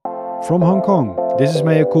From Hong Kong, this is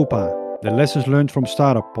Mea Culpa, the Lessons Learned from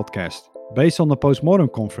Startup podcast, based on the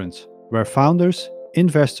Postmodern Conference, where founders,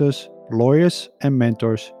 investors, lawyers, and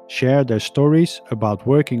mentors share their stories about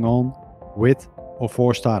working on, with, or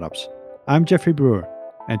for startups. I'm Jeffrey Brewer,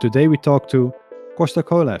 and today we talk to Costa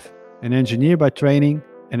Kolev, an engineer by training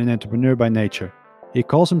and an entrepreneur by nature. He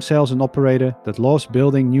calls himself an operator that loves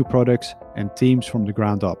building new products and teams from the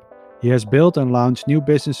ground up. He has built and launched new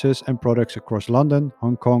businesses and products across London,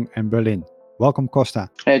 Hong Kong, and Berlin. Welcome, Costa.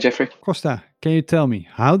 Hey, Jeffrey. Costa, can you tell me,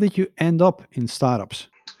 how did you end up in startups?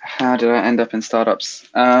 How did I end up in startups?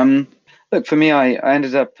 Look, for me, I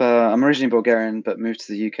ended up, I'm originally Bulgarian, but moved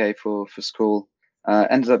to the UK for school.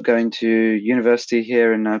 Ended up going to university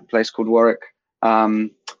here in a place called Warwick. I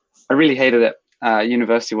really hated it.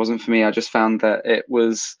 University wasn't for me. I just found that it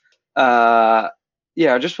was...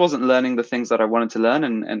 I just wasn't learning the things that I wanted to learn,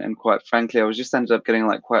 and quite frankly, I was just ended up getting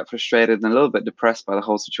quite frustrated and a little bit depressed by the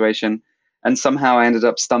whole situation. And somehow I ended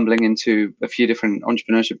up stumbling into a few different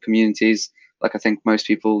entrepreneurship communities, like I think most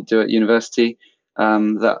people do at university.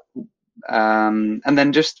 And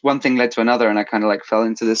then just one thing led to another, and I kind of fell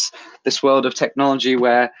into this world of technology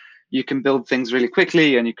where you can build things really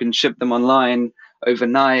quickly and you can ship them online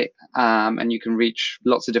overnight, and you can reach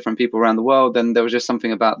lots of different people around the world. And there was just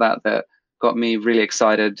something about that got me really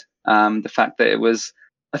excited. The fact that it was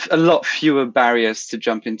a lot fewer barriers to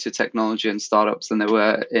jump into technology and startups than there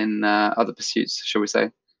were in other pursuits, shall we say.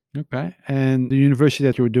 Okay. And the university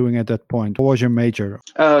that you were doing at that point, what was your major?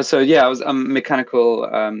 I was a mechanical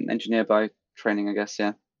engineer by training, I guess,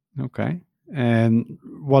 yeah. Okay. And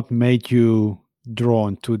what made you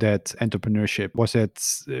drawn to that entrepreneurship? Was it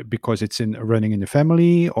because it's running in the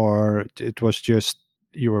family, or it was just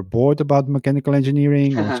you were bored about mechanical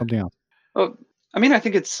engineering or something else? Well, I mean, I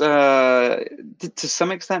think it's to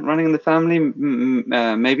some extent running in the family.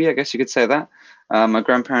 Maybe, I guess you could say that. My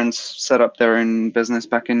grandparents set up their own business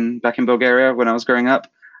back in Bulgaria when I was growing up.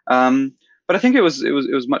 But I think it was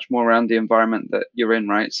much more around the environment that you're in,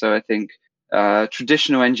 right? So I think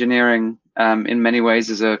traditional engineering, in many ways,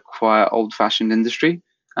 is a quite old-fashioned industry.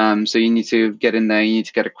 So you need to get in there, you need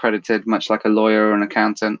to get accredited, much like a lawyer or an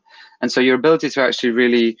accountant. And so your ability to actually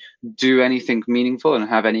really do anything meaningful and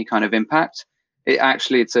have any kind of impact,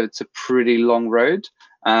 it's a pretty long road.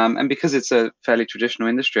 And because it's a fairly traditional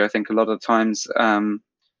industry, I think a lot of times,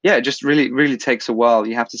 it just really takes a while.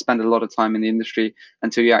 You have to spend a lot of time in the industry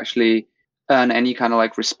until you actually earn any kind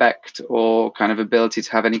of respect or kind of ability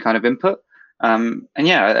to have any kind of input.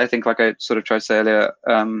 I think, like I sort of tried to say earlier,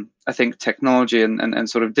 I think technology and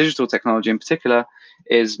sort of digital technology in particular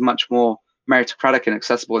is much more meritocratic and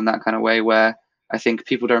accessible in that kind of way, where I think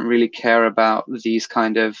people don't really care about these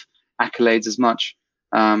kind of accolades as much.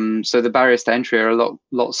 So the barriers to entry are a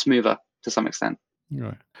lot smoother to some extent.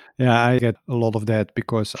 Right. Yeah, I get a lot of that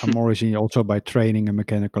because I'm originally also by training a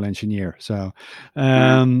mechanical engineer. So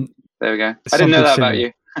There we go. I didn't know something that similar. about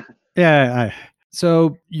you. Yeah.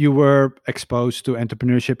 So you were exposed to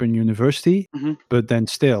entrepreneurship in university, but then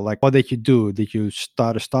still, what did you do? Did you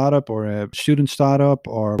start a startup or a student startup,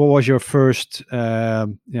 or what was your first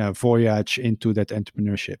voyage into that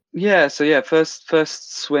entrepreneurship?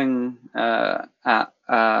 First swing at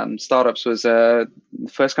startups was the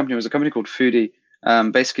first company was a company called Foodie.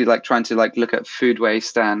 Basically, trying to look at food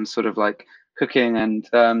waste and sort of cooking, and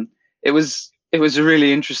it was a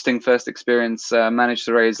really interesting first experience. Managed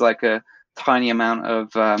to raise a tiny amount of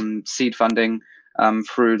seed funding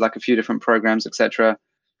through a few different programs, etc.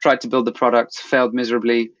 Tried to build the product, failed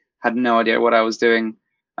miserably, had no idea what I was doing.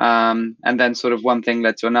 And then sort of one thing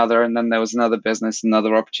led to another, and then there was another business,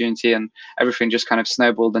 another opportunity, and everything just kind of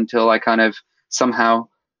snowballed until I kind of somehow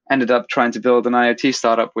ended up trying to build an IoT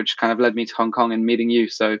startup, which kind of led me to Hong Kong and meeting you.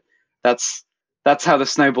 So that's how the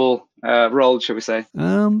snowball rolled, shall we say.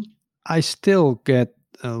 I still get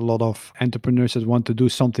a lot of entrepreneurs that want to do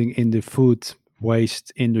something in the food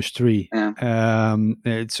waste industry. Yeah.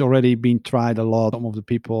 It's already been tried a lot. Some of the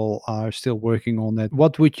people are still working on it.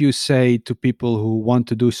 What would you say to people who want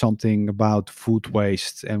to do something about food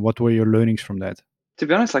waste, and what were your learnings from that? To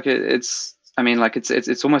be honest, it's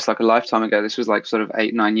almost like a lifetime ago. This was sort of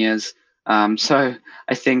 8-9 years. So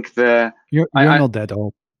I think you're not that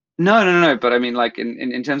old. No. But I mean,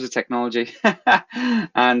 in terms of technology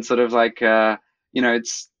and sort of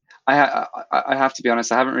it's I have to be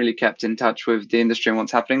honest, I haven't really kept in touch with the industry and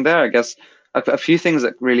what's happening there. I guess a few things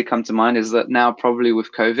that really come to mind is that now, probably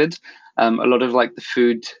with COVID, a lot of the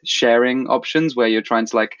food sharing options where you're trying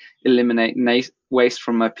to eliminate waste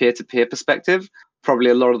from a peer-to-peer perspective.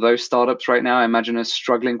 Probably a lot of those startups right now, I imagine, are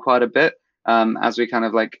struggling quite a bit as we kind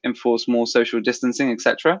of enforce more social distancing,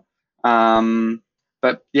 etc.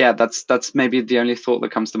 But yeah, that's maybe the only thought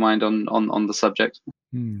that comes to mind on the subject.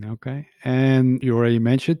 Okay. And you already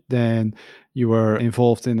mentioned then you were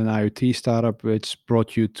involved in an IoT startup which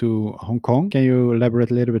brought you to Hong Kong. Can you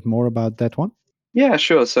elaborate a little bit more about that one? Yeah,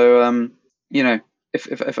 sure. So, you know,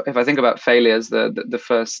 if I think about failures, the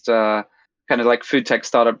first kind of like food tech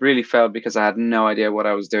startup really failed because I had no idea what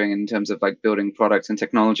I was doing in terms of like building products and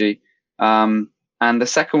technology. Um, and the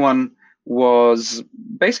second one was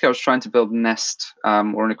basically I was trying to build Nest,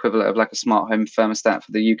 or an equivalent of like a smart home thermostat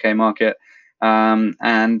for the UK market,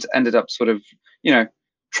 and ended up sort of, you know,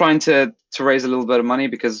 trying to raise a little bit of money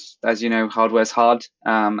because, as you know, hardware's hard,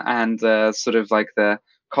 and sort of like the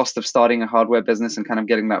cost of starting a hardware business and kind of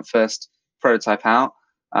getting that first prototype out.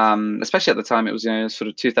 Especially at the time, it was, you know, sort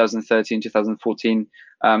of 2013, 2014.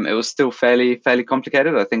 It was still fairly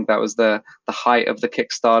complicated. I think that was the height of the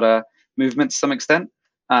Kickstarter movement to some extent.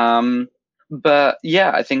 But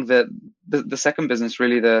yeah, I think that the second business,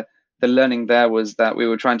 really the learning there was that we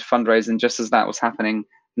were trying to fundraise, and just as that was happening,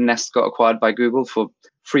 Nest got acquired by Google for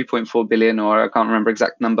 3.4 billion, or I can't remember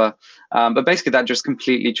exact number. But basically, that just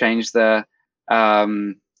completely changed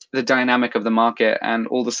um, the dynamic of the market. And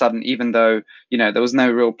all of a sudden, even though, you know, there was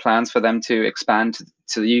no real plans for them to expand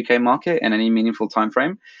to the UK market in any meaningful time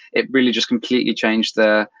frame, it really just completely changed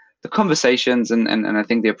the conversations and I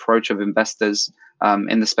think the approach of investors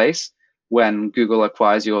in the space when Google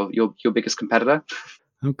acquires your biggest competitor.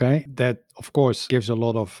 Okay. That, of course, gives a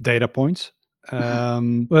lot of data points.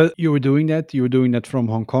 Well, you were doing that. You were doing that from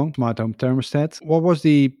Hong Kong, smart home thermostat. What was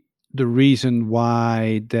the reason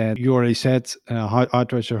why that you already said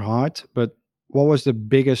hardware are hard, but what was the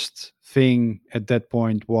biggest thing at that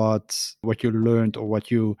point? What you learned or what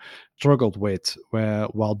you struggled with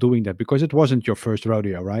while doing that? Because it wasn't your first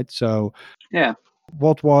rodeo, right? So Yeah.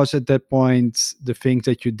 what was at that point the things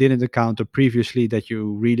that you didn't encounter previously that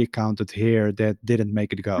you really counted here that didn't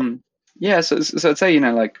make it go? Mm. Yeah, so I'd say, you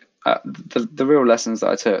know, like the real lessons that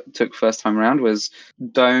I took first time around was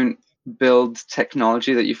don't build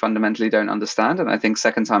technology that you fundamentally don't understand. And I think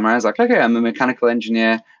second time around, I was like, okay, I'm a mechanical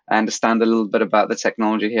engineer. I understand a little bit about the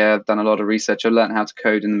technology here. I've done a lot of research. I've learned how to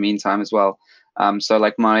code in the meantime as well. So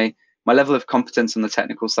like my level of competence on the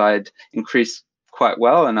technical side increased quite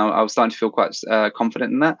well, and I was starting to feel quite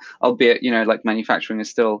confident in that. Albeit, you know, like manufacturing is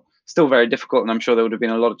still very difficult, and I'm sure there would have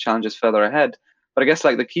been a lot of challenges further ahead. But I guess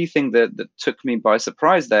like the key thing that took me by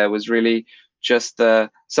surprise there was really just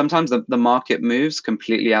sometimes the market moves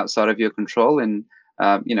completely outside of your control. And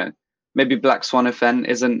you know, maybe black swan event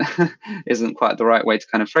isn't isn't quite the right way to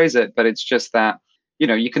kind of phrase it, but it's just that, you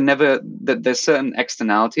know, you can never that there's certain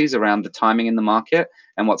externalities around the timing in the market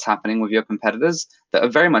and what's happening with your competitors that are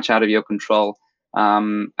very much out of your control.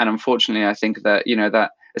 And unfortunately, I think that, you know,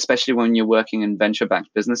 that especially when you're working in venture-backed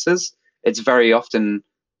businesses, it's very often,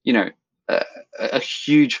 you know, a, a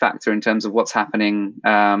huge factor in terms of what's happening,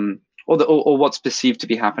 or what's perceived to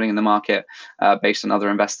be happening in the market based on other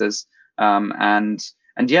investors. And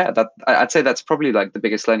yeah, that I'd say that's probably like the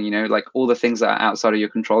biggest learning. You know, like all the things that are outside of your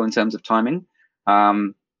control in terms of timing.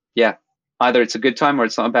 Yeah, either it's a good time or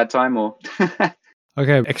it's not a bad time, or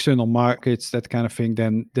Okay, external markets, that kind of thing,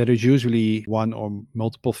 then there is usually one or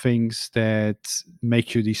multiple things that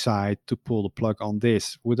make you decide to pull the plug on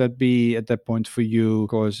this. Would that be at that point for you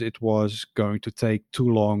because it was going to take too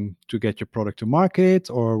long to get your product to market,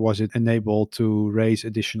 or was it enabled to raise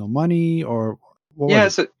additional money, or what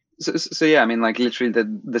was yeah. it? So yeah, I mean, like literally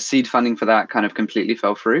the seed funding for that kind of completely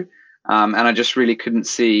fell through, and I just really couldn't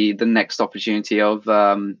see the next opportunity of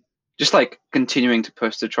just like continuing to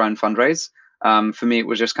push to try and fundraise. For me, it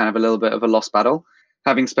was just kind of a little bit of a lost battle,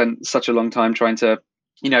 having spent such a long time trying to,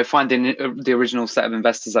 you know, finding the original set of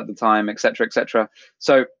investors at the time, et cetera, et cetera.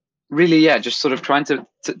 So really, yeah, just sort of trying to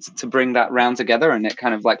bring that round together, and it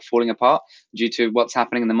kind of like falling apart due to what's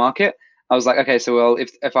happening in the market. I was like, okay, so well,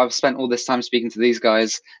 if I've spent all this time speaking to these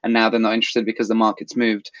guys and now they're not interested because the market's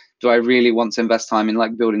moved, do I really want to invest time in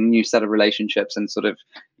like building a new set of relationships and sort of,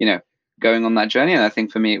 you know, going on that journey? And I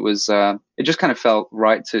think for me, it was it just kind of felt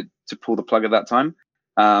right to pull the plug at that time.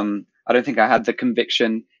 I don't think I had the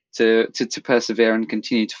conviction to persevere and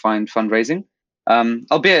continue to find fundraising.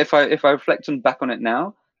 Albeit if I reflect on back on it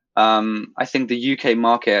now, I think the UK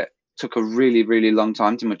market took a really long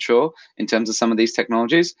time to mature in terms of some of these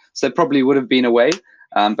technologies. So it probably would have been a way.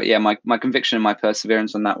 But yeah, my conviction and my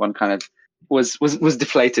perseverance on that one kind of was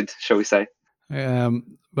deflated, shall we say.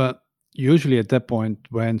 But usually at that point,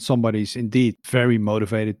 when somebody's indeed very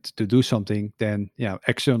motivated to do something, then yeah,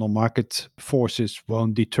 external market forces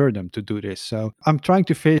won't deter them to do this. So I'm trying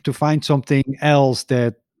to find something else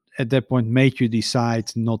that at that point made you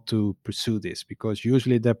decide not to pursue this? Because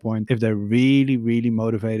usually at that point, if they're really, really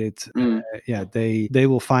motivated, they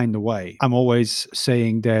will find a way. I'm always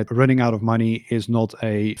saying that running out of money is not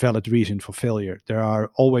a valid reason for failure. There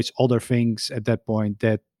are always other things at that point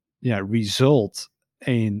that result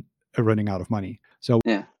in a running out of money. So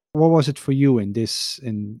what was it for you in this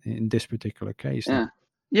particular case?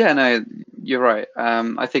 Yeah, no, you're right.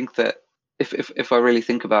 I think that if I really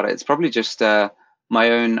think about it, it's probably just my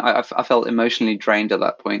own. I felt emotionally drained at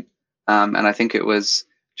that point, and I think it was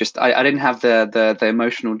just I didn't have the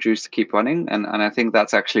emotional juice to keep running, and I think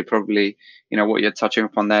that's actually probably what you're touching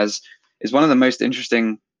upon there is one of the most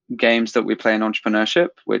interesting games that we play in entrepreneurship,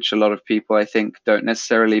 which a lot of people I think don't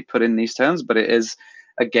necessarily put in these terms, but it is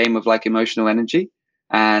a game of like emotional energy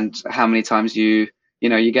and how many times you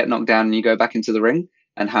get knocked down and you go back into the ring,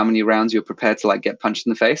 and how many rounds you're prepared to like get punched in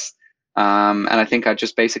the face. And I think I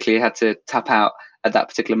just basically had to tap out at that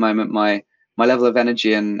particular moment. My level of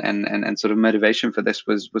energy and sort of motivation for this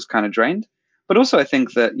was kind of drained. But also I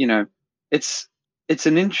think that it's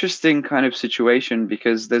an interesting kind of situation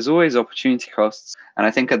because there's always opportunity costs. And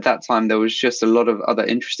I think at that time there was just a lot of other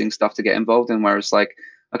interesting stuff to get involved in, where it's like,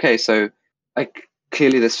 okay, so like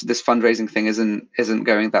clearly this fundraising thing isn't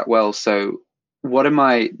going that well. So what am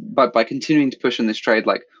I by continuing to push in this trade,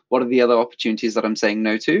 like what are the other opportunities that I'm saying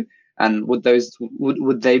no to? And would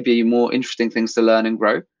they be more interesting things to learn and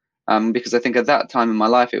grow? Because I think at that time in my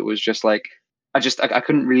life, it was just like, I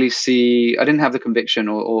couldn't really see, I didn't have the conviction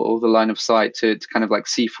or the line of sight to kind of like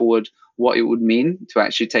see forward what it would mean to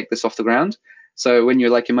actually take this off the ground. So when you're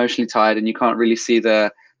like emotionally tired and you can't really see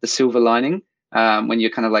the silver lining, when you're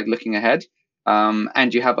kind of like looking ahead,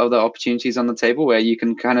 and you have other opportunities on the table where you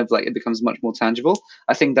can kind of like, it becomes much more tangible.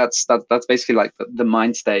 I think that's basically like the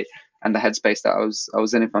mind state and the headspace that I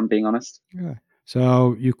was in, if I'm being honest. Yeah.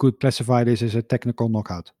 So you could classify this as a technical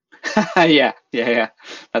knockout. Yeah.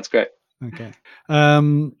 That's great. Okay.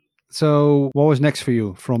 So what was next for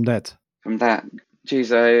you from that? From that,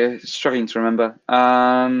 geez, I'm struggling to remember.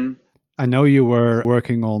 I know you were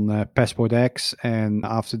working on Passport X, and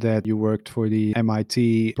after that you worked for the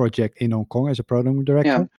MIT project in Hong Kong as a program director.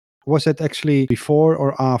 Yeah. Was that actually before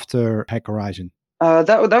or after Hack Horizon?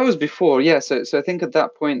 That was before, yeah. So I think at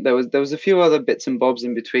that point there was a few other bits and bobs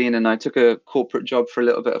in between, and I took a corporate job for a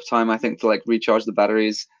little bit of time, I think, to like recharge the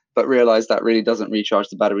batteries, but realized that really doesn't recharge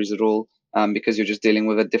the batteries at all, because you're just dealing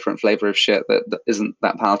with a different flavor of shit that isn't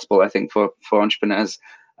that palatable, I think, for entrepreneurs.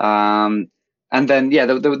 And then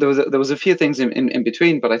there was a few things in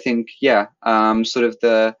between, but I think sort of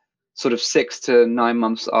the 6 to 9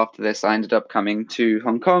 months after this, I ended up coming to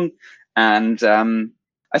Hong Kong, and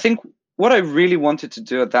I think what I really wanted to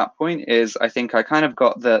do at that point is I think I kind of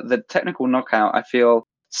got the technical knockout. I feel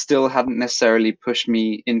still hadn't necessarily pushed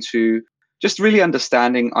me into just really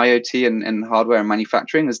understanding IoT and hardware and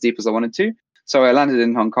manufacturing as deep as I wanted to. So I landed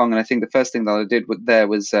in Hong Kong, and I think the first thing that I did there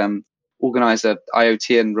was organize a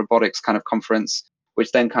IoT and robotics kind of conference,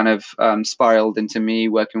 which then kind of spiraled into me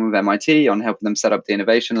working with MIT on helping them set up the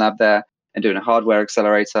innovation lab there and doing a hardware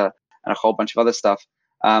accelerator and a whole bunch of other stuff.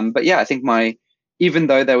 But yeah, I think even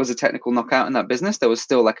though there was a technical knockout in that business, there was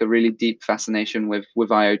still like a really deep fascination with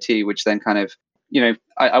IoT, which then kind of,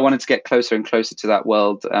 I wanted to get closer and closer to that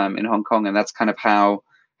world in Hong Kong. And that's kind of how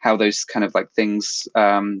those kind of like things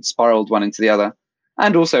spiraled one into the other.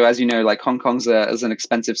 And also, as you know, like Hong Kong's an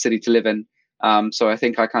expensive city to live in. So I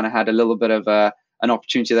think I kind of had a little bit of an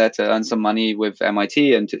opportunity there to earn some money with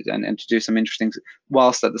MIT and to do some interesting,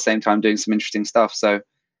 whilst at the same time doing some interesting stuff. So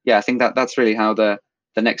yeah, I think that's really how the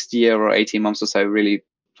next year or 18 months or so really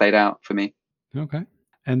played out for me. Okay.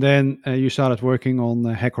 And then you started working on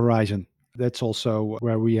Hack Horizon. That's also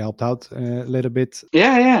where we helped out a little bit.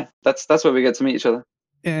 Yeah. That's where we get to meet each other.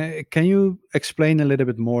 Can you explain a little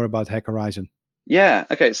bit more about Hack Horizon? Yeah.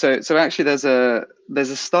 Okay. So actually, there's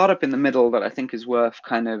a startup in the middle that I think is worth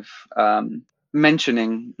kind of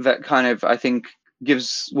mentioning. That kind of I think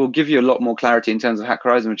will give you a lot more clarity in terms of Hack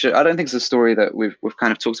Horizon, which I don't think is a story that we've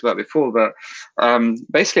kind of talked about before. But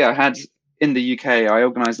basically, I had in the UK, I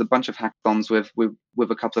organized a bunch of hackathons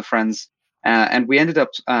with a couple of friends, and we ended up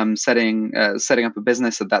setting up a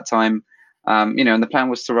business at that time. And the plan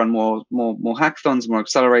was to run more hackathons, more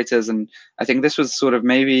accelerators, and I think this was sort of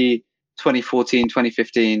maybe 2014,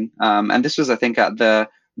 2015, and this was, I think, at the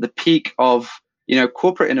peak of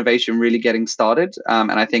corporate innovation really getting started,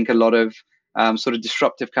 and I think a lot of sort of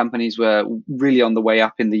disruptive companies were really on the way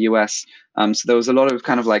up in the US. So there was a lot of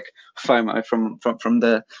kind of like FOMO from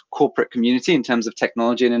the corporate community in terms of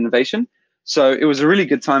technology and innovation. So it was a really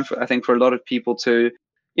good time for a lot of people to,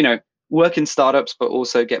 work in startups, but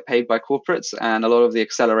also get paid by corporates. And a lot of the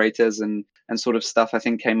accelerators and sort of stuff I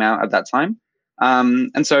think came out at that time.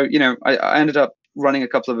 And so, I ended up running a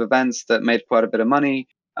couple of events that made quite a bit of money.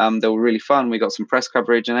 They were really fun. We got some press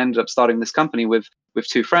coverage and ended up starting this company with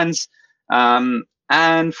two friends.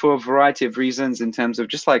 And for a variety of reasons, in terms of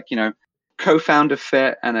just like, co-founder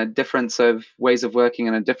fit and a difference of ways of working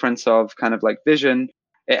and a difference of kind of like vision,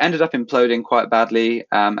 it ended up imploding quite badly.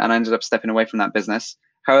 And I ended up stepping away from that business.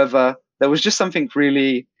 However, there was just something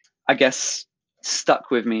really, I guess, stuck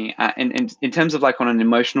with me in terms of like on an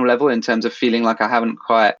emotional level, in terms of feeling like I haven't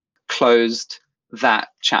quite closed that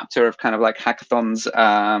chapter of kind of like hackathons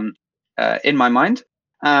in my mind.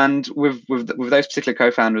 And with those particular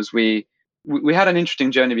co-founders, we had an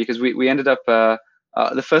interesting journey, because we ended up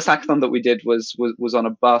the first hackathon that we did was on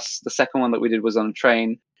a bus. The second one that we did was on a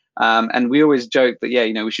train. And we always joked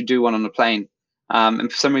that, we should do one on a plane.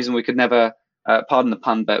 And for some reason we could never, pardon the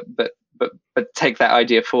pun, but take that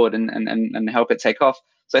idea forward and help it take off.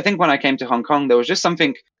 So I think when I came to Hong Kong, there was just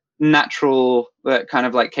something natural that kind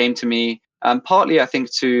of like came to me, partly I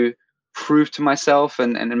think to prove to myself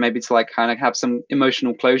and maybe to like kind of have some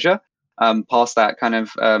emotional closure past that kind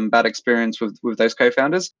of bad experience with those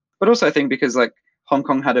co-founders. But also I think because like Hong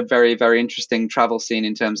Kong had a very, very interesting travel scene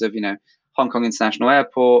in terms of, Hong Kong International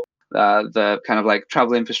Airport, the kind of like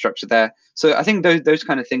travel infrastructure there. So I think those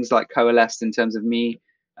kind of things like coalesced in terms of me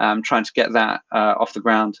trying to get that off the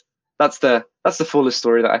ground. That's the fullest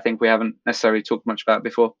story that I think we haven't necessarily talked much about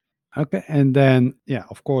before. Okay, and then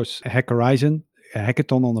of course, Hack Horizon, a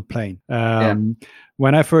hackathon on a plane.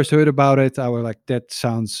 When I first heard about it, I was like, that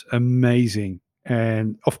sounds amazing.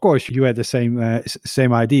 And of course, you had the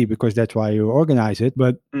same idea, because that's why you organize it.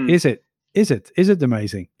 But is it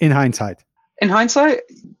amazing in hindsight? In hindsight,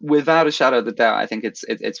 without a shadow of a doubt, I think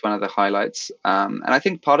it's one of the highlights. And I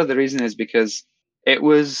think part of the reason is because it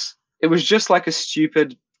was just like a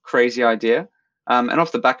stupid, crazy idea. And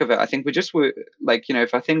off the back of it, I think we just were like,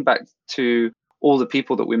 if I think back to all the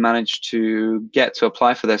people that we managed to get to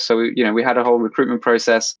apply for this. So we had a whole recruitment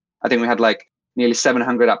process. I think we had like nearly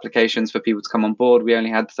 700 applications for people to come on board. We only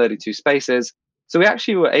had 32 spaces. So we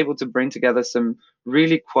actually were able to bring together some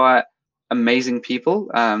really quite amazing people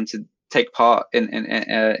to take part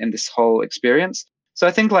in this whole experience. So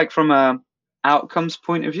I think like from a outcomes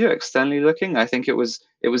point of view, externally looking, I think it was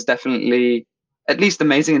definitely at least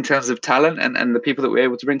amazing in terms of talent and the people that we were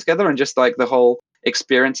able to bring together, and just like the whole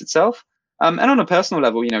experience itself. And on a personal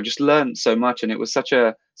level, just learned so much, and it was such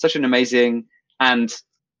an amazing and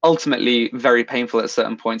ultimately very painful at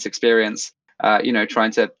certain points experience.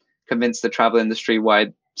 Trying to convince the travel industry why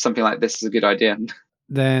something like this is a good idea.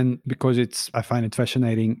 Then, because I find it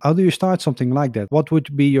fascinating, how do you start something like that? What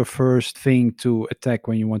would be your first thing to attack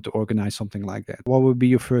when you want to organize something like that? What would be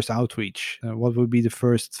your first outreach? What would be the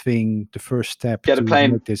first step Get a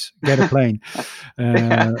plane. Make this? Get a plane.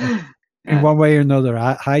 In one way or another,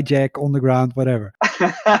 hijack, on the ground, whatever.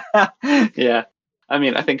 Yeah, I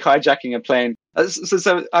mean, I think hijacking a plane.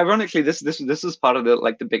 So ironically, this was part of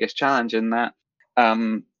the biggest challenge, in that,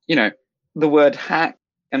 the word hack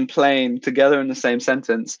and plane together in the same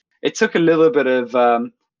sentence. It took a little bit of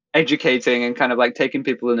educating and kind of like taking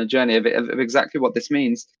people on a journey of exactly what this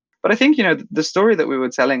means. But I think the story that we were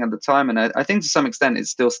telling at the time, and I think to some extent it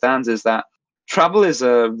still stands, is that travel is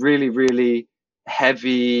a really, really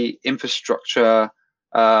heavy infrastructure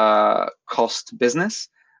cost business.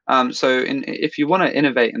 So if you want to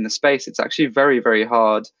innovate in the space, it's actually very, very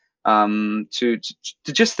hard to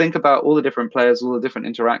just think about all the different players, all the different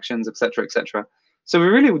interactions, et cetera, et cetera. So we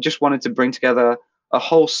really just wanted to bring together a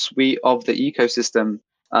whole suite of the ecosystem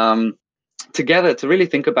together to really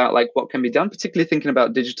think about like what can be done, particularly thinking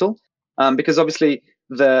about digital, because obviously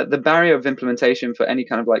the barrier of implementation for any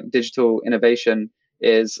kind of like digital innovation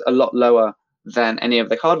is a lot lower than any of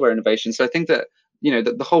the hardware innovation. So I think that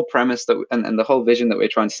the whole premise that and the whole vision that we're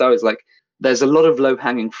trying to sell is like there's a lot of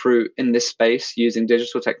low-hanging fruit in this space using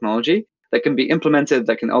digital technology that can be implemented,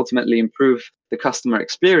 that can ultimately improve the customer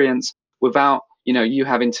experience without you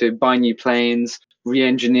having to buy new planes,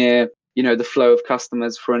 re-engineer the flow of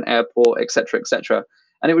customers for an airport, et cetera, et cetera.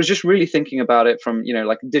 And it was just really thinking about it from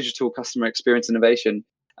like digital customer experience innovation,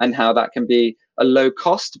 and how that can be a low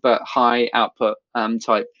cost but high output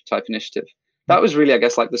type initiative. That was really, I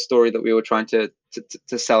guess, like the story that we were trying to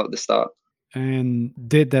sell at the start. And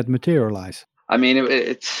did that materialize? I mean,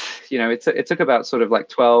 it took about sort of like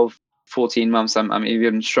 12, 14 months. I'm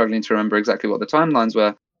even struggling to remember exactly what the timelines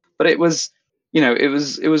were, but it was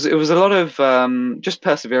a lot of just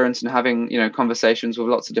perseverance and having conversations with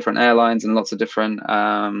lots of different airlines and lots of different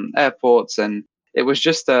airports, and it was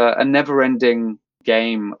just a never-ending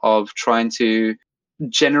game of trying to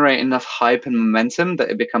generate enough hype and momentum that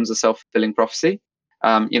it becomes a self-fulfilling prophecy.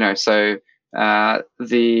 So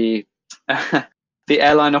the the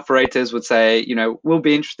airline operators would say, we'll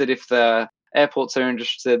be interested if the airports are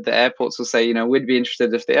interested. The airports will say, we'd be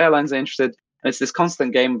interested if the airlines are interested. And it's this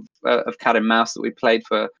constant game of cat and mouse that we played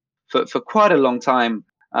for quite a long time.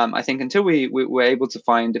 I think until we were able to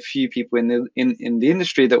find a few people in the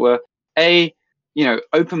industry that were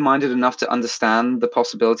open-minded enough to understand the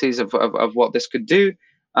possibilities of what this could do,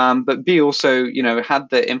 but B, also had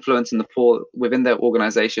the influence and the pull within their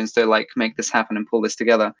organizations to like make this happen and pull this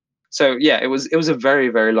together. So yeah, it was a very,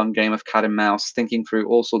 very long game of cat and mouse, thinking through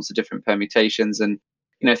all sorts of different permutations and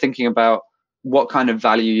thinking about what kind of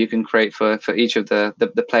value you can create for each of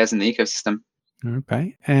the players in the ecosystem.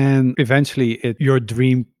 Okay. And eventually your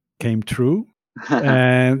dream came true.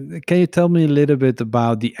 And can you tell me a little bit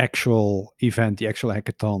about the actual event, the actual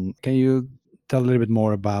hackathon? Can you tell a little bit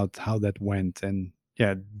more about how that went and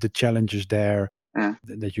the challenges there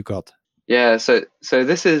that you got? Yeah, so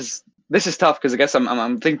this is tough because I guess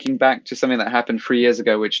I'm thinking back to something that happened 3 years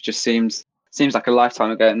ago, which just seems like a lifetime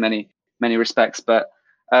ago in many respects. But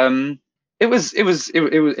it was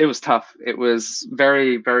tough. It was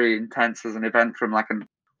very, very intense as an event from like an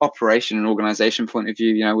operation and organization point of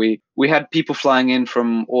view. We had people flying in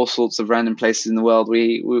from all sorts of random places in the world.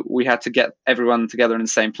 We had to get everyone together in the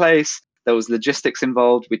same place. There was logistics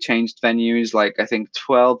involved. We changed venues like I think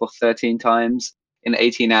 12 or 13 times in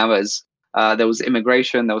 18 hours. There was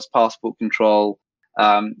immigration, there was passport control,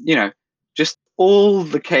 just all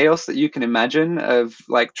the chaos that you can imagine of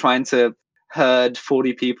like trying to herd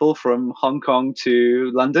 40 people from Hong Kong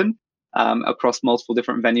to London across multiple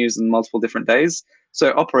different venues and multiple different days.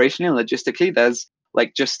 So operationally and logistically, there's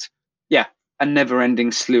like a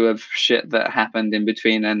never-ending slew of shit that happened in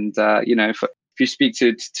between. And if you speak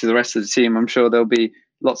to the rest of the team, I'm sure there'll be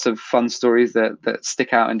lots of fun stories that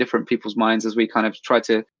stick out in different people's minds as we kind of try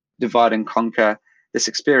to divide and conquer this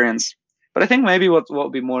experience. But I think maybe what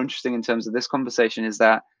would be more interesting in terms of this conversation is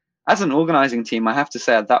that as an organizing team, I have to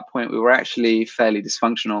say at that point we were actually fairly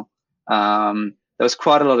dysfunctional. There was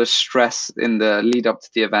quite a lot of stress in the lead up to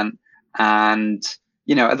the event, and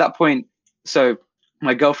at that point, so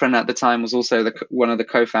my girlfriend at the time was also one of the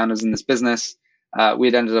co-founders in this business.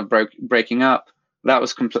 We'd ended up breaking up. That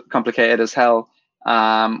was complicated as hell.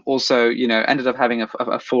 Also, ended up having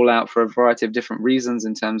a fallout for a variety of different reasons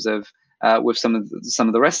in terms of with some of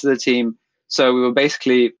the rest of the team. So we were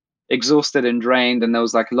basically exhausted and drained, and there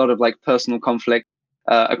was like a lot of like personal conflict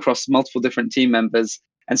across multiple different team members.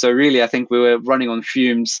 And so really, I think we were running on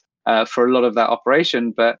fumes for a lot of that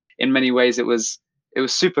operation. But in many ways, it was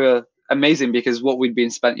super amazing because what we'd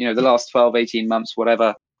been spent, the last 12, 18 months,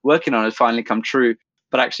 whatever, working on had finally come true.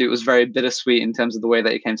 But actually, it was very bittersweet in terms of the way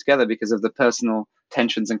that it came together because of the personal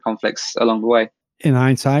tensions and conflicts along the way. In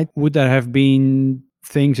hindsight, would there have been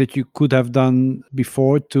things that you could have done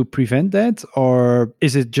before to prevent that? Or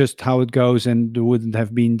is it just how it goes and there wouldn't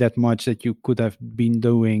have been that much that you could have been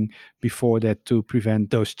doing before that to prevent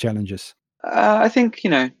those challenges? I think, so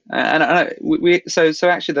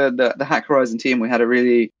actually the Hack Horizon team, we had a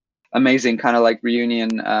really amazing kind of like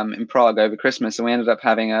reunion in Prague over Christmas, and we ended up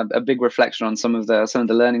having a big reflection on some of the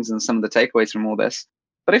learnings and some of the takeaways from all this.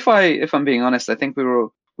 But if I'm being honest, I think we were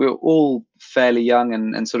all fairly young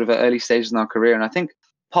and sort of at early stages in our career, and I think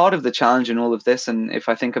part of the challenge in all of this, and if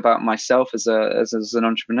I think about myself as an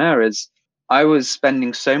entrepreneur, is I was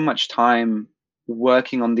spending so much time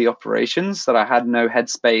working on the operations that I had no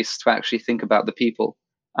headspace to actually think about the people.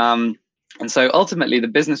 And so ultimately the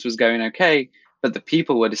business was going okay, but the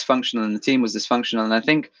people were dysfunctional and the team was dysfunctional. And I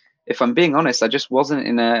think if I'm being honest, I just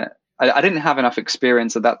wasn't I didn't have enough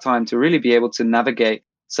experience at that time to really be able to navigate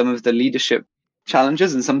some of the leadership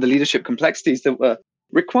challenges and some of the leadership complexities that were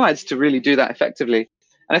required to really do that effectively.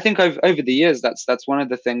 And I think over the years, that's one of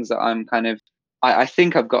the things that I'm kind of, I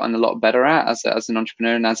think I've gotten a lot better at as an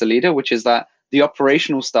entrepreneur and as a leader, which is that the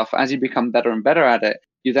operational stuff, as you become better and better at it,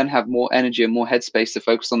 you then have more energy and more headspace to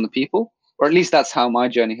focus on the people, or at least that's how my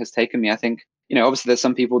journey has taken me. I think, obviously there's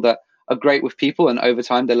some people that are great with people and over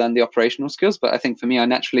time they learn the operational skills. But I think for me, I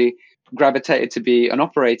naturally gravitated to be an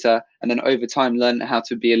operator and then over time learn how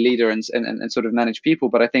to be a leader and sort of manage people.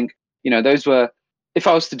 But I think, those were, if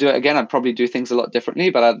I was to do it again, I'd probably do things a lot differently.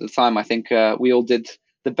 But at the time, I think we all did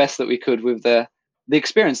the best that we could with the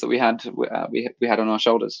experience that we had on our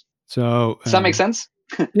shoulders. So does that make sense?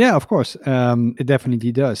 Yeah, of course. It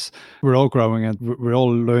definitely does. We're all growing and we're all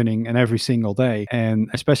learning and every single day. And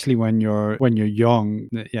especially when you're young,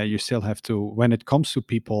 you still have to, when it comes to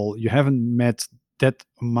people, you haven't met that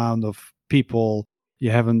amount of people.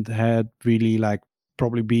 You haven't had really like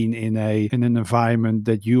probably been in an environment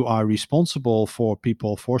that you are responsible for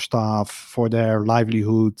people, for staff, for their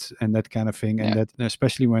livelihood and that kind of thing. And that,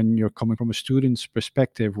 especially when you're coming from a student's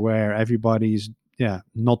perspective, where everybody's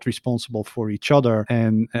not responsible for each other,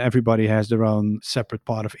 and everybody has their own separate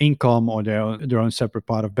part of income or their own separate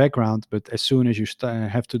part of background. But as soon as you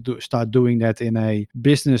have to start doing that in a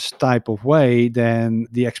business type of way, then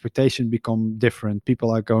the expectation become different. People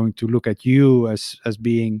are going to look at you as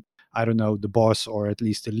being, I don't know, the boss or at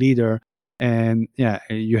least the leader. And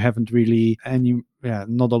you haven't really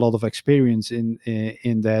not a lot of experience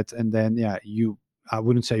in that. And then I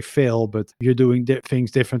wouldn't say fail, but you're doing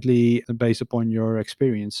things differently based upon your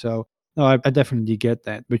experience. So no, I definitely get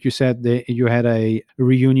that. But you said that you had a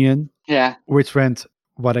reunion, which went,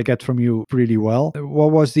 what I get from you, really well.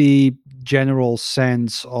 What was the general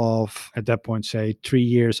sense of, at that point, say 3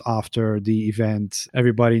 years after the event,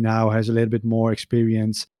 everybody now has a little bit more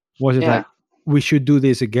experience? Was it like, we should do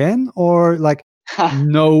this again, or like,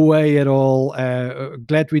 no way at all?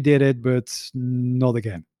 Glad we did it, but not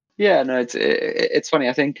again. Yeah, no, it's funny.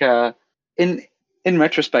 I think in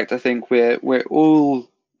retrospect, I think we're all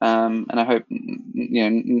and I hope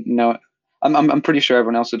I'm pretty sure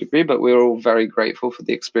everyone else would agree, but we're all very grateful for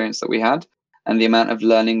the experience that we had and the amount of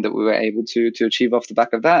learning that we were able to achieve off the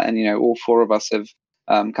back of that. And all four of us have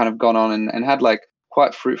kind of gone on and had like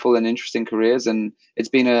quite fruitful and interesting careers, and it's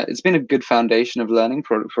been a good foundation of learning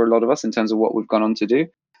for a lot of us in terms of what we've gone on to do.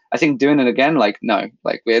 I think doing it again, like, no,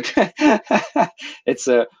 like we're it's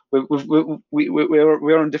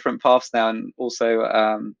we're on different paths now, and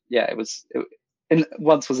also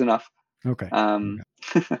once was enough. Okay.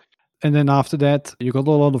 And then after that, you got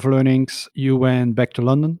a lot of learnings. You went back to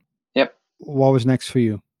London. Yep. What was next for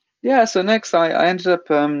you? Yeah, so next I ended up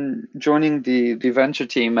joining the venture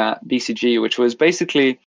team at BCG, which was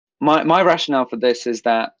basically my rationale for this is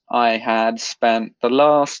that I had spent the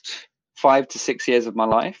last 5 to 6 years of my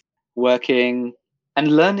life working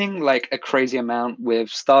and learning like a crazy amount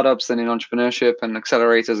with startups and in entrepreneurship and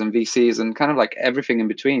accelerators and VCs and kind of like everything in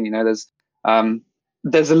between.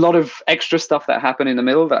 There's a lot of extra stuff that happened in the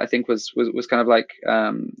middle that I think was kind of like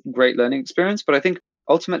great learning experience. But I think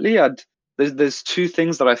ultimately there's two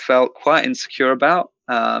things that I felt quite insecure about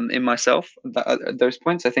in myself at those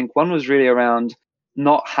points. I think one was really around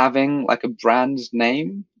not having like a brand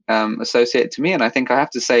name associated to me. And I think I have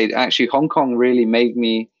to say, actually, Hong Kong really made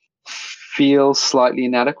me feel slightly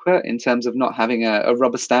inadequate in terms of not having a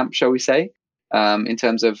rubber stamp, shall we say, in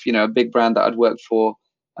terms of, a big brand that I'd worked for,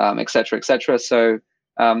 et cetera, et cetera. So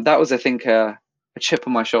that was, I think, a chip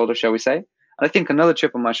on my shoulder, shall we say. And I think another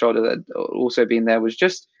chip on my shoulder that also been there was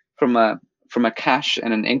just from a cash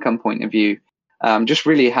and an income point of view, just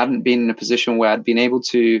really hadn't been in a position where I'd been able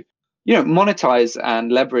to monetize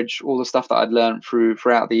and leverage all the stuff that I'd learned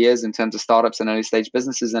throughout the years in terms of startups and early stage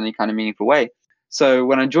businesses in any kind of meaningful way. So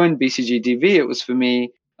when I joined BCG-DV, it was for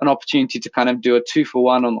me an opportunity to kind of do a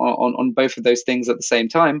 2-for-1 on both of those things at the same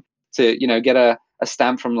time, to get a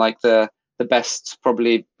stamp from like the best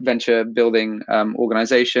probably venture building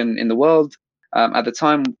organization in the world at the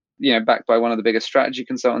time, backed by one of the biggest strategy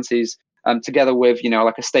consultancies, together with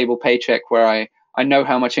like a stable paycheck where I know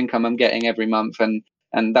how much income I'm getting every month,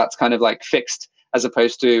 and that's kind of like fixed, as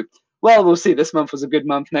opposed to, well, we'll see, this month was a good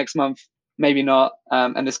month, next month maybe not,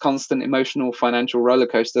 and this constant emotional financial roller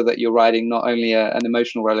coaster that you're riding, not only an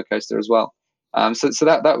emotional roller coaster as well. So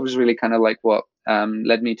that was really kind of like what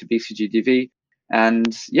led me to BCG-DV.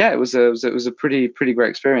 And yeah, it was a pretty great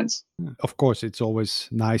experience. Of course, it's always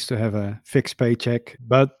nice to have a fixed paycheck,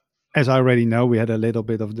 but as I already know, we had a little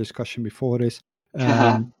bit of discussion before this.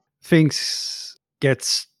 Things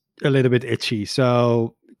gets a little bit itchy.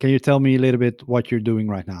 So can you tell me a little bit what you're doing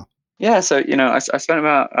right now? Yeah, so I spent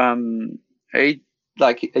about a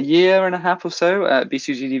year and a half or so at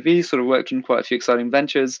BCG-DV, sort of worked on quite a few exciting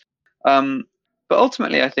ventures. But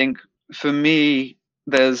ultimately, I think for me,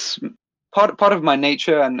 there's part of my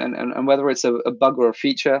nature, and whether it's a bug or a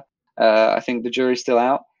feature, I think the jury's still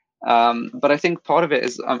out. But I think part of it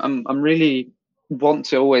is I'm really want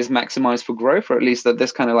to always maximize for growth, or at least at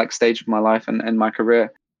this kind of like stage of my life and my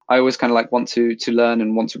career. I always kind of like want to learn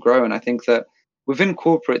and want to grow, and I think that within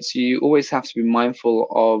corporates, you always have to be mindful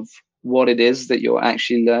of what it is that you're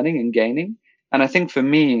actually learning and gaining. And I think for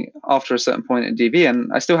me, after a certain point at DV,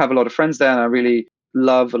 and I still have a lot of friends there, and I really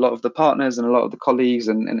love a lot of the partners and a lot of the colleagues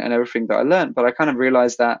and everything that I learned, but I kind of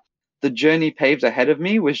realized that the journey paved ahead of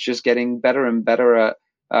me was just getting better and better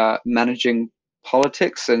at managing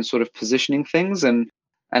politics and sort of positioning things. And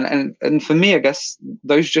for me, I guess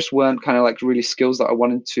those just weren't kind of like really skills that I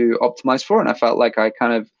wanted to optimize for. And I felt like I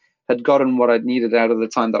kind of had gotten what I'd needed out of the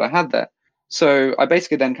time that I had there. So I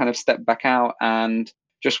basically then kind of stepped back out and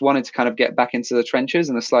just wanted to kind of get back into the trenches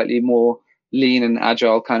in a slightly more lean and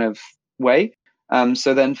agile kind of way.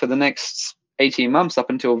 So then for the next 18 months up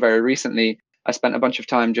until very recently, I spent a bunch of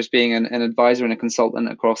time just being an advisor and a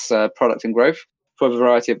consultant across product and growth for a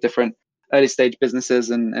variety of different early stage businesses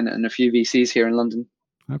and a few VCs here in London.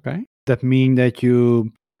 Okay. That mean that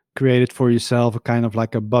you created for yourself a kind of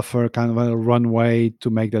like a buffer, kind of a runway to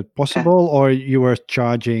make that possible, or you were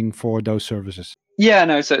charging for those services? Yeah,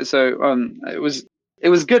 no, it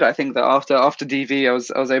was good. I think that after DV,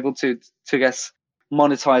 I was able to guess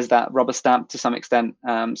monetize that rubber stamp to some extent.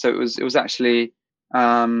 So it was actually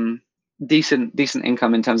decent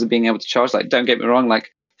income in terms of being able to charge. Like, don't get me wrong, like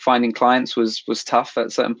finding clients was tough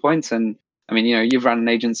at certain points, and I mean, you've run an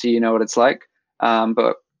agency, you know what it's like.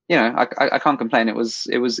 But I can't complain. It was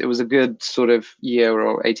a good sort of year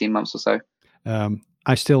or 18 months or so.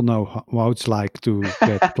 I still know how it's like to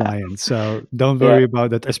get clients, so don't Yeah, worry about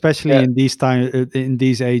that. Especially yeah, in these time, in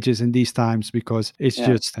these ages, in these times, because it's yeah,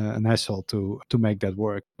 just an hassle to make that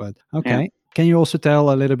work. But yeah. okay, can you also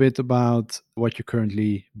tell a little bit about what you're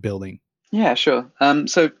currently building? Yeah, sure.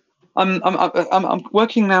 So I'm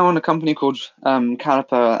working now on a company called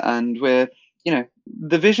Caliper, and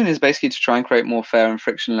the vision is basically to try and create more fair and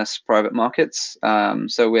frictionless private markets.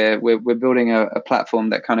 So we're building a platform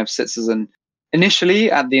that kind of sits as an initially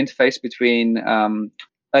at the interface between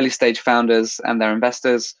early stage founders and their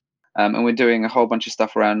investors, and we're doing a whole bunch of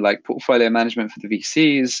stuff around like portfolio management for the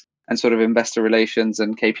VCs and sort of investor relations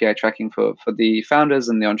and KPI tracking for the founders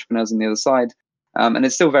and the entrepreneurs on the other side. And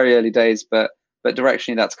it's still very early days, but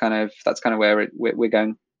directionally that's kind of where we're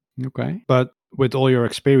going. Okay, but with all your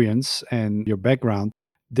experience and your background,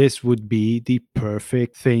 this would be the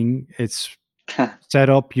perfect thing. It's set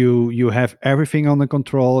up. You have everything under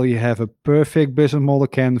control. You have a perfect business model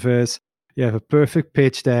canvas. You have a perfect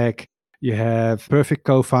pitch deck. You have perfect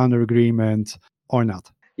co-founder agreement, or not.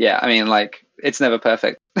 Yeah, I mean, like it's never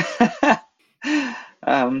perfect.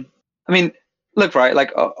 I mean, look, right,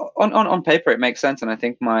 like on paper it makes sense, and I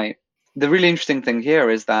think the really interesting thing here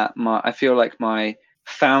is that I feel like my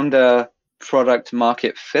founder product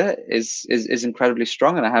market fit is incredibly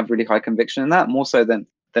strong, and I have really high conviction in that, more so than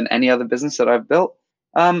any other business that I've built.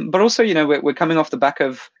 But also, we're coming off the back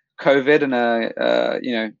of COVID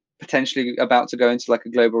and potentially about to go into like a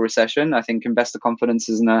global recession. I think investor confidence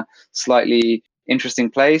is in a slightly interesting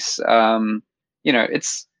place.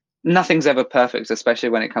 It's nothing's ever perfect, especially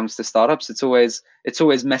when it comes to startups. It's always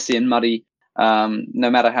messy and muddy, no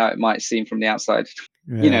matter how it might seem from the outside.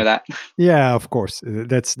 You Yeah, know that. yeah, of course.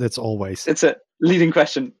 That's always. It's a leading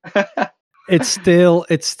question. It's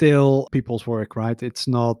still people's work, right? It's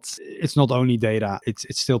not only data.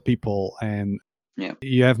 It's still people, and Yeah,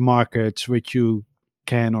 you have markets which you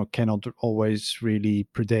can or cannot always really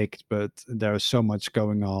predict, but there's so much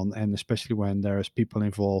going on, and especially when there's people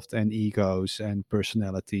involved and egos and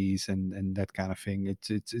personalities and that kind of thing,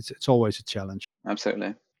 it's always a challenge.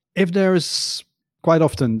 absolutely. If there's quite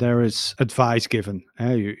often there is advice given,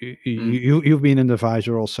 Mm. you've been an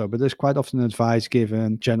advisor also, but there's quite often advice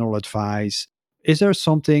given, general advice. Is there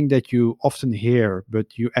something that you often hear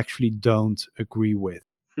but you actually don't agree with?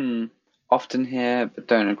 Hmm. Often hear but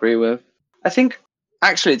don't agree with. I think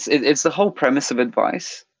actually it's the whole premise of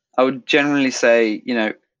advice. I would generally say,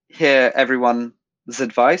 hear everyone's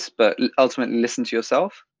advice, but ultimately listen to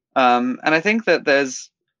yourself. And I think that there's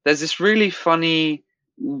this really funny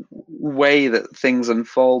way that things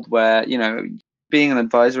unfold where, being an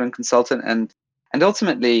advisor and consultant and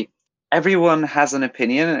ultimately everyone has an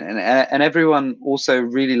opinion and everyone also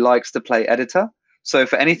really likes to play editor. So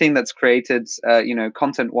for anything that's created,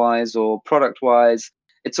 content wise or product wise,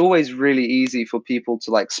 it's always really easy for people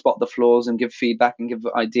to like spot the flaws and give feedback and give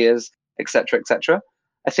ideas, etc., etc.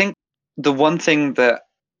 I think the one thing that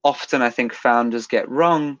often I think founders get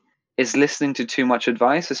wrong is listening to too much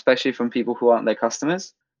advice, especially from people who aren't their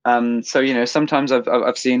customers. So sometimes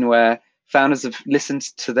I've seen where founders have listened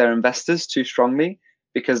to their investors too strongly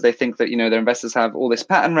because they think that their investors have all this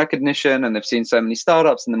pattern recognition and they've seen so many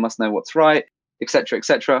startups and they must know what's right, etc.,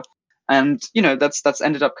 etc. And that's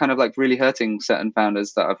ended up kind of like really hurting certain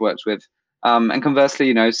founders that I've worked with. And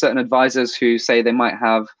conversely, certain advisors who say they might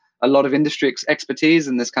have a lot of industry expertise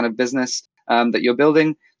in this kind of business that you're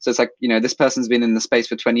building. So it's like, this person's been in the space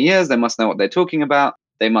for 20 years. They must know what they're talking about.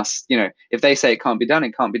 They must, if they say it can't be done,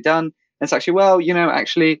 it can't be done. And it's actually, well,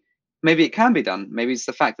 actually, maybe it can be done. Maybe it's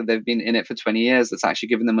the fact that they've been in it for 20 years that's actually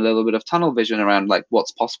given them a little bit of tunnel vision around like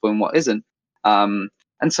what's possible and what isn't. And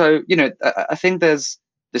so, I think there's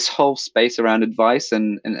this whole space around advice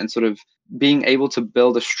and sort of being able to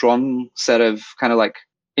build a strong set of kind of like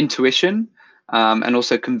intuition and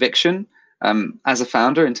also conviction as a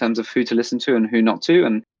founder in terms of who to listen to and who not to,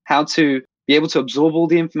 and how to be able to absorb all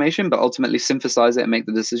the information, but ultimately synthesize it and make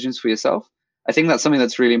the decisions for yourself. I think that's something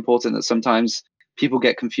that's really important, that sometimes people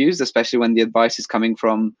get confused, especially when the advice is coming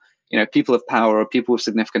from, people of power or people with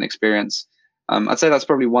significant experience. I'd say that's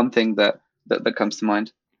probably one thing that comes to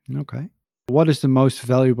mind. Okay. What is the most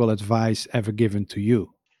valuable advice ever given to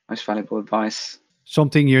you? Most valuable advice.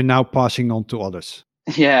 Something you're now passing on to others.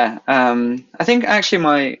 Yeah. I think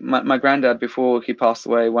actually my granddad, before he passed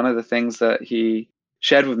away, one of the things that he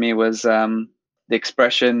shared with me was the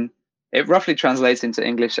expression, it roughly translates into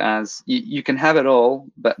English as you can have it all,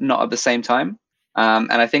 but not at the same time.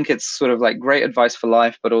 And I think it's sort of like great advice for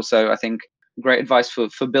life, but also I think great advice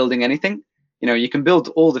for building anything. You can build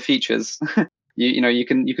all the features. you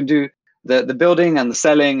can do the building and the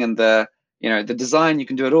selling and the design. You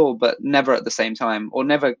can do it all, but never at the same time, or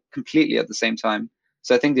never completely at the same time.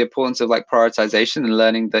 So I think the importance of like prioritization and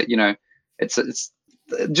learning that it's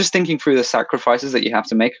just thinking through the sacrifices that you have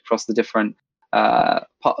to make across the different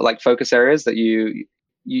like focus areas that you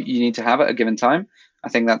need to have at a given time. I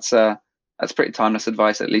think that's pretty timeless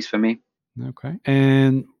advice, at least for me. Okay.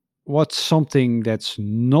 And what's something that's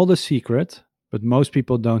not a secret, but most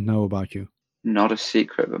people don't know about you? Not a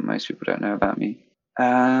secret, but most people don't know about me.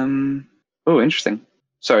 Oh, interesting.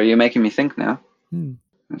 Sorry, you're making me think now.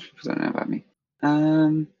 Most people don't know about me.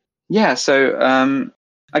 Yeah. So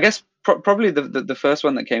I guess probably the first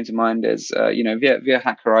one that came to mind is via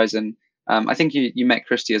Hack Horizon. I think you met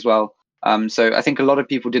Christy as well. So I think a lot of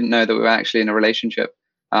people didn't know that we were actually in a relationship,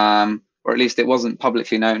 or at least it wasn't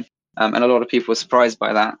publicly known. And a lot of people were surprised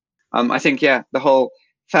by that. I think the whole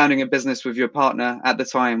founding a business with your partner at the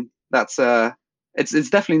time, that's it's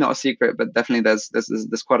definitely not a secret, but definitely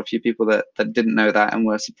there's quite a few people that didn't know that and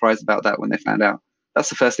were surprised about that when they found out. That's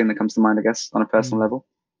the first thing that comes to mind, I guess, on a personal level.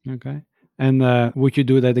 Okay. And would you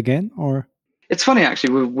do that again, or? It's funny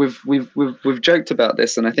actually. We've joked about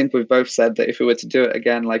this, and I think we've both said that if we were to do it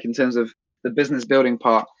again, like in terms of the business building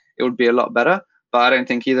part, it would be a lot better. But I don't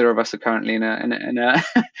think either of us are currently in a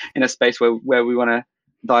in a space where we want to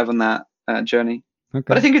dive on that journey. Okay.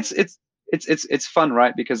 But I think it's fun,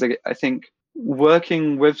 right? Because I think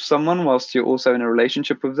working with someone whilst you're also in a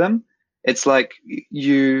relationship with them, it's like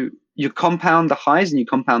you compound the highs and you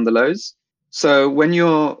compound the lows. So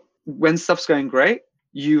when stuff's going great,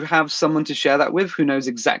 you have someone to share that with who knows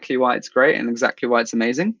exactly why it's great and exactly why it's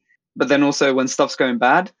amazing. But then also when stuff's going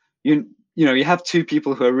bad, you have two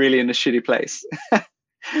people who are really in a shitty place.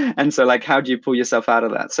 And so like, how do you pull yourself out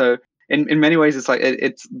of that? So in many ways, it's like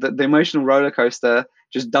it's the emotional roller coaster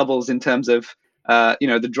just doubles in terms of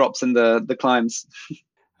the drops and the climbs.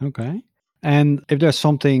 Okay. And if there's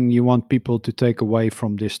something you want people to take away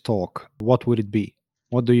from this talk, what would it be?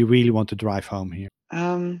 What do you really want to drive home here?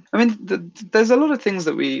 I mean, there's a lot of things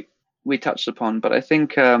that we touched upon, but I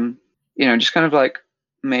think just kind of like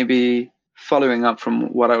maybe following up from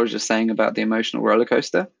what I was just saying about the emotional roller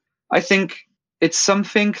coaster. I think it's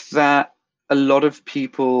something that a lot of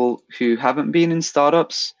people who haven't been in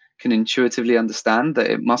startups can intuitively understand, that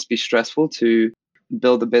it must be stressful to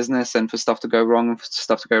build a business and for stuff to go wrong and for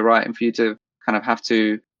stuff to go right, and for you to kind of have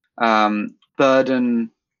to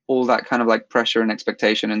burden all that kind of like pressure and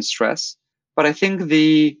expectation and stress. But I think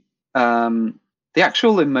the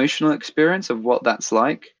actual emotional experience of what that's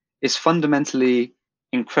like is fundamentally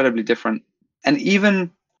incredibly different. And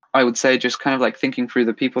even I would say, just kind of like thinking through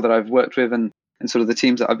the people that I've worked with and sort of the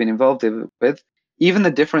teams that I've been involved with, even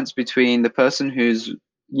the difference between the person who's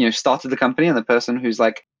started the company and the person who's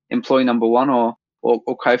like employee number one or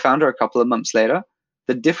co-founder a couple of months later,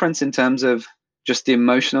 the difference in terms of just the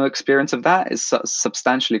emotional experience of that is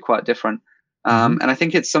substantially quite different. And I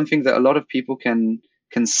think it's something that a lot of people can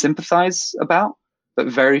sympathize about, but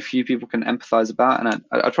very few people can empathize about. And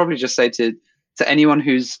I'd probably just say to anyone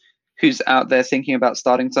who's out there thinking about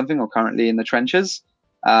starting something or currently in the trenches,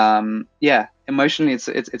 emotionally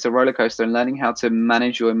it's a roller coaster, and learning how to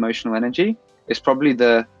manage your emotional energy is probably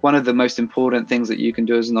one of the most important things that you can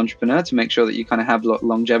do as an entrepreneur to make sure that you kind of have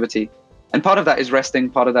longevity. And part of that is resting,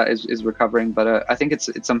 part of that is recovering. But I think it's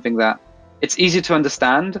something that it's easy to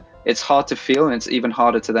understand, it's hard to feel, and it's even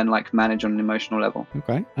harder to then like manage on an emotional level.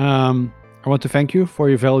 Okay. I want to thank you for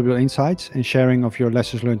your valuable insights and sharing of your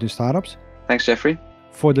lessons learned in startups. Thanks, Jeffrey.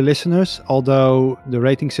 For the listeners, although the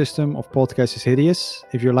rating system of podcasts is hideous,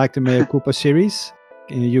 if you like the Mea Culpa series,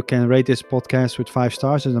 you can rate this podcast with 5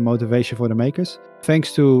 stars as a motivation for the makers.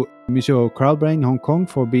 Thanks to Mizuho Crowdbrain Hong Kong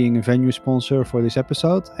for being a venue sponsor for this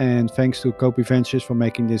episode, and thanks to Copy Ventures for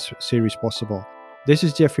making this series possible. This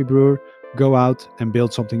is Jeffrey Brewer. Go out and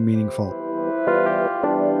build something meaningful.